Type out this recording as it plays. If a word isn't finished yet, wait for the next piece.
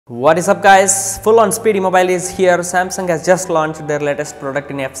What is up guys, full on speedy mobile is here. Samsung has just launched their latest product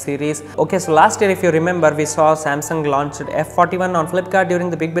in F series. Okay, so last year if you remember, we saw Samsung launched F41 on Flipkart during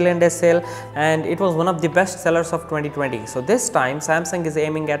the big billion day sale, and it was one of the best sellers of 2020. So this time Samsung is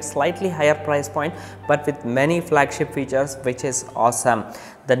aiming at slightly higher price point but with many flagship features, which is awesome.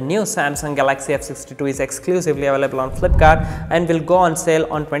 The new Samsung Galaxy F62 is exclusively available on Flipkart and will go on sale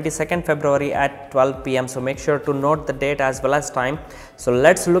on 22nd February at 12 PM. So make sure to note the date as well as time. So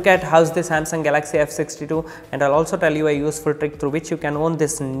let's look at how's the Samsung Galaxy F62, and I'll also tell you a useful trick through which you can own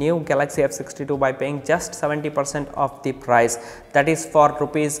this new Galaxy F62 by paying just 70% of the price. That is for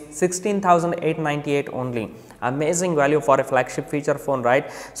rupees 16,898 only. Amazing value for a flagship feature phone,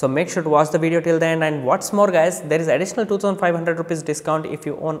 right? So make sure to watch the video till the end. And what's more guys, there is additional 2,500 rupees discount if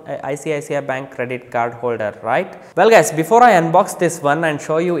you own a ICICI Bank credit card holder, right? Well guys, before I unbox this one and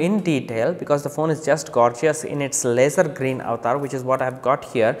show you in detail, because the phone is just gorgeous in its laser green avatar, which is what I've got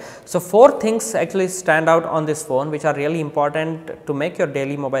here. So 4 things actually stand out on this phone which are really important to make your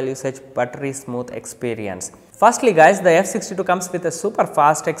daily mobile usage buttery smooth experience. Firstly guys, the F62 comes with a super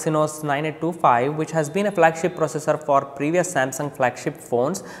fast Exynos 9825, which has been a flagship processor for previous Samsung flagship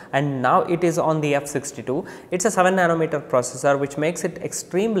phones, and now it is on the F62. It's a 7nm processor which makes it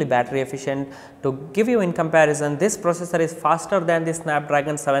extremely battery efficient. To give you in comparison, this processor is faster than the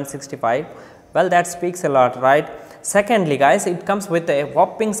Snapdragon 765. Well, that speaks a lot, right? Secondly guys, it comes with a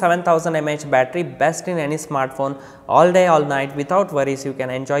whopping 7000 mAh battery, best in any smartphone. All day all night without worries, you can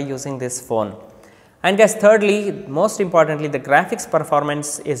enjoy using this phone. And guys, thirdly, most importantly, the graphics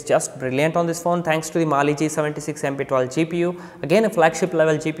performance is just brilliant on this phone thanks to the Mali G76MP12 GPU. Again, a flagship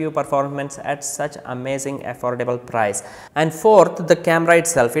level GPU performance at such amazing affordable price. And fourth, the camera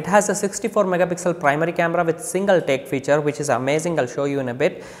itself. It has a 64 megapixel primary camera with single take feature, which is amazing. I'll show you in a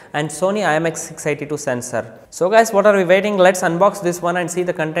bit. And Sony IMX682 sensor. So guys, what are we waiting? Let's unbox this one and see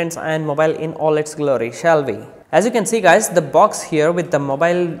the contents and mobile in all its glory, shall we? As you can see guys, the box here with the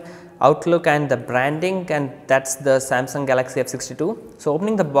mobile outlook and the branding, and that's the Samsung Galaxy F62. So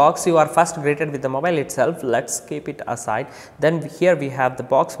opening the box, you are first greeted with the mobile itself. Let's keep it aside. Then here we have the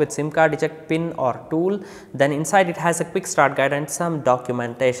box with SIM card eject pin or tool. Then inside it has a quick start guide and some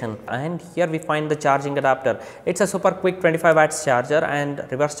documentation. And here we find the charging adapter. It's a super quick 25 watts charger, and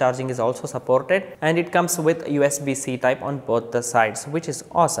reverse charging is also supported. And it comes with USB-C type on both the sides, which is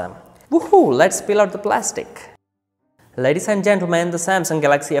awesome. Woohoo! Let's peel out the plastic. Ladies and gentlemen, the Samsung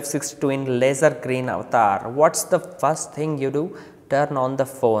Galaxy F62 in laser green avatar. What's the first thing you do? Turn on the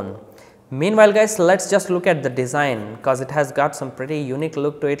phone. Meanwhile guys, let's just look at the design, because it has got some pretty unique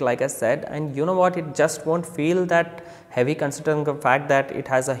look to it, like I said. And you know what, it just won't feel that heavy considering the fact that it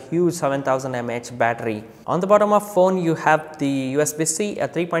has a huge 7000 mAh battery. On the bottom of phone you have the USB-C, a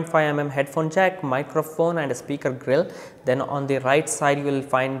 3.5mm headphone jack, microphone and a speaker grill. Then on the right side you will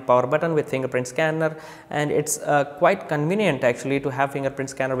find power button with fingerprint scanner, and it's quite convenient actually to have fingerprint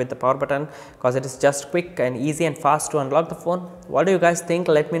scanner with the power button, because it is just quick and easy and fast to unlock the phone. What do you guys think?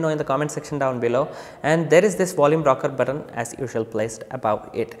 Let me know in the comment section down below. And there is this volume rocker button as usual placed above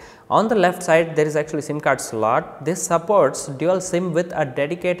it. On the left side there is actually SIM card slot. This supports dual SIM with a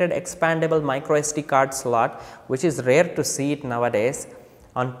dedicated expandable micro SD card slot, which is rare to see it nowadays.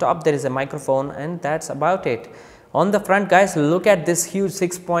 On top there is a microphone, and that's about it. On the front guys, look at this huge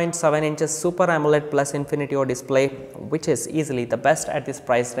 6.7 inches Super AMOLED Plus Infinity O display, which is easily the best at this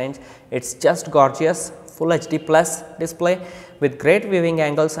price range. It's just gorgeous, Full HD Plus display with great viewing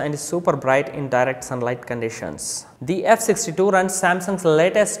angles and is super bright in direct sunlight conditions. The F62 runs Samsung's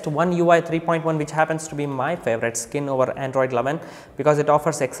latest One UI 3.1, which happens to be my favorite skin over Android 11, because it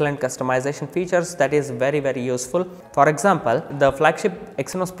offers excellent customization features that is very useful. For example, the flagship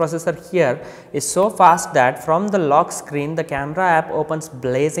Exynos processor here is so fast that from the lock screen the camera app opens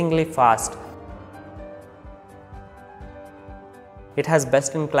blazingly fast. It has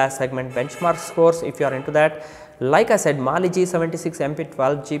best in class segment benchmark scores if you are into that. Like I said, Mali G76MP12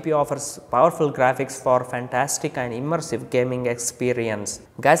 GPU offers powerful graphics for fantastic and immersive gaming experience.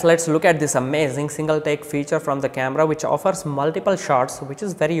 Guys, let's look at this amazing single take feature from the camera, which offers multiple shots, which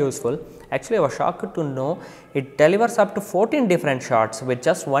is very useful. Actually, I was shocked to know it delivers up to 14 different shots with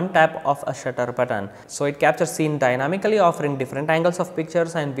just one tap of a shutter button. So it captures scene dynamically, offering different angles of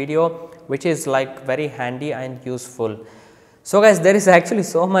pictures and video, which is like very handy and useful. So guys, there is actually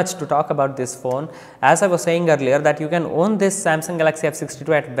so much to talk about this phone. As I was saying earlier, that you can own this Samsung Galaxy F62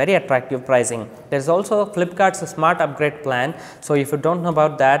 at very attractive pricing. There is also Flipkart's smart upgrade plan. So if you don't know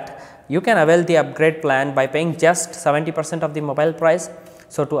about that, you can avail the upgrade plan by paying just 70% of the mobile price.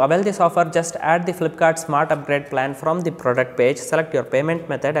 So to avail this offer, just add the Flipkart smart upgrade plan from the product page. Select your payment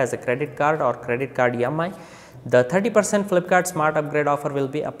method as a credit card or credit card EMI. The 30% Flipkart Smart Upgrade offer will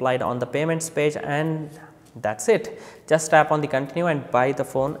be applied on the payments page, and that's it. Just tap on the continue and buy the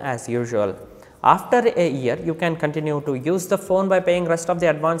phone as usual. After a year, you can continue to use the phone by paying rest of the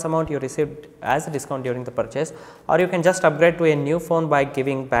advance amount you received as a discount during the purchase, or you can just upgrade to a new phone by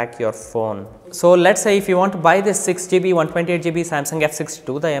giving back your phone. So let's say if you want to buy this 6GB 128GB Samsung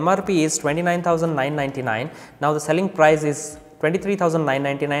F62, the MRP is 29,999. Now the selling price is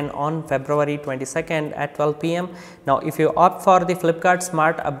 23,999 on February 22nd at 12 PM. Now if you opt for the Flipkart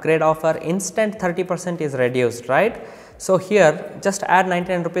Smart Upgrade offer, instant 30% is reduced, right? So here just add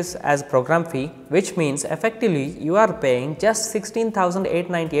 99 rupees as program fee, which means effectively you are paying just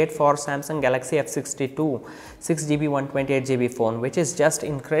 16,898 for Samsung Galaxy F62 6GB 128GB phone, which is just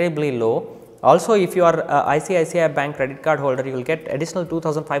incredibly low. Also, if you are ICICI Bank credit card holder, you will get additional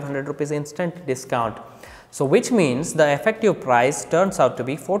 2,500 rupees instant discount. So which means the effective price turns out to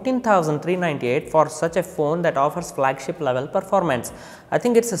be 14,398 for such a phone that offers flagship level performance. I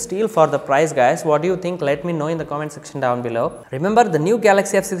think it's a steal for the price, guys. What do you think? Let me know in the comment section down below. Remember, the new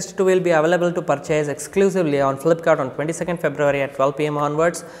Galaxy F62 will be available to purchase exclusively on Flipkart on 22nd February at 12 PM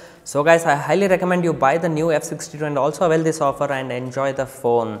onwards. So guys, I highly recommend you buy the new F62 and also avail this offer and enjoy the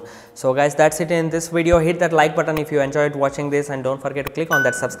phone. So guys, that's it in this video. Hit that like button if you enjoyed watching this, and don't forget to click on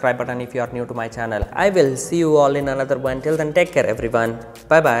that subscribe button if you are new to my channel. I will see you all in another one. Till then, take care everyone.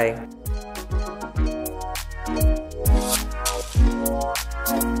 Bye bye.